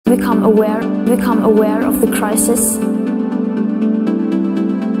become aware of the crisis.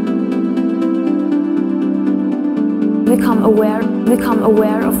 Become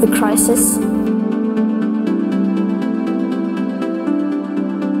aware of the crisis.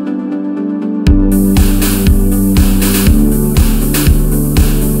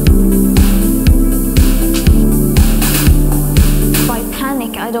 By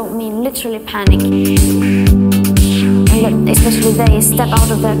panic, I don't mean literally panic. And that especially they step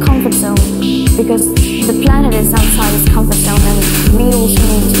out of their comfort zone, because the planet is outside its comfort zone, and we also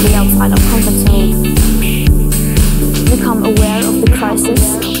need to be outside our comfort zone. Become aware of the crisis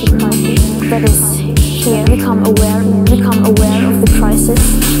that is here. Become aware of the crisis.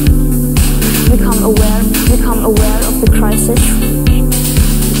 Become aware of the crisis.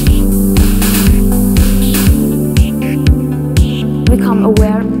 Become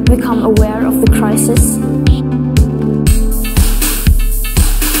aware of the crisis.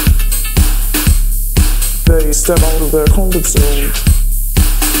 They step out of their comfort zone.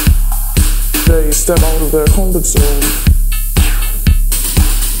 They step out of their comfort zone.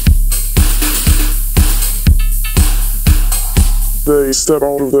 They step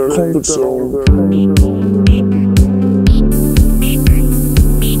out of their comfort zone.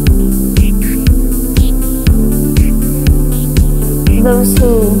 Those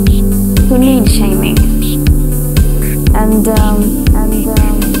who need shaming, and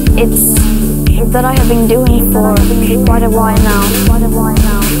it's that I have been doing for quite a while now.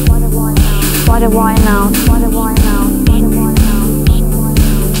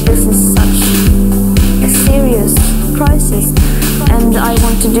 This is such a serious crisis, and I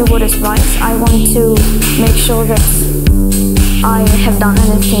want to do what is right. I want to make sure that I have done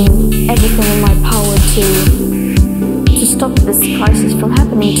everything in my power to stop this crisis from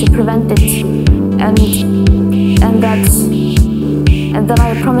happening, to prevent it, and that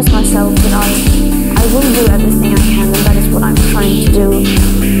I promise myself that I will do everything I can, and that is what I'm trying to do.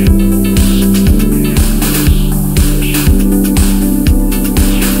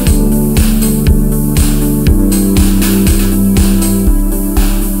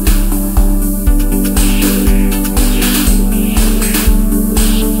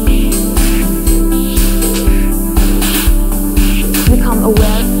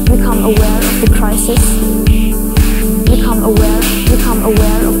 Become aware of the crisis. Become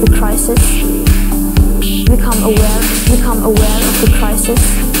aware of the crisis. Become aware of the crisis.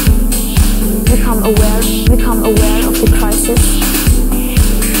 Become aware of the crisis.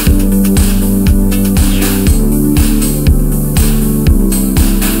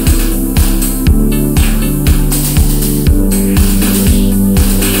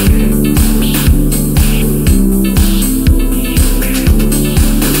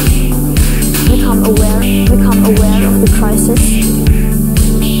 Become aware of the crisis.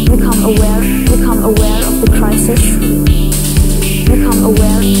 Become aware of the crisis.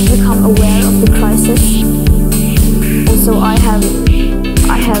 Become aware of the crisis. Also, I have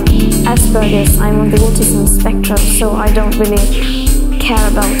Asperger's. I'm on the autism spectrum, so I don't really care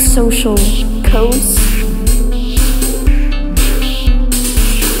about social codes.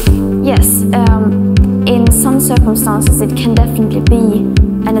 Yes, in some circumstances it can definitely be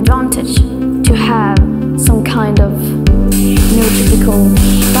an advantage to have some kind of neurotypical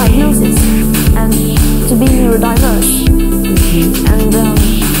diagnosis and to be neurodiverse, and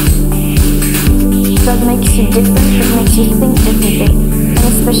that makes you different, that makes you think differently, and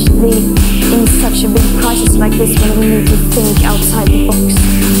especially in such a big crisis like this, when we need to think outside the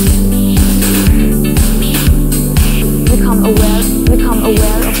box.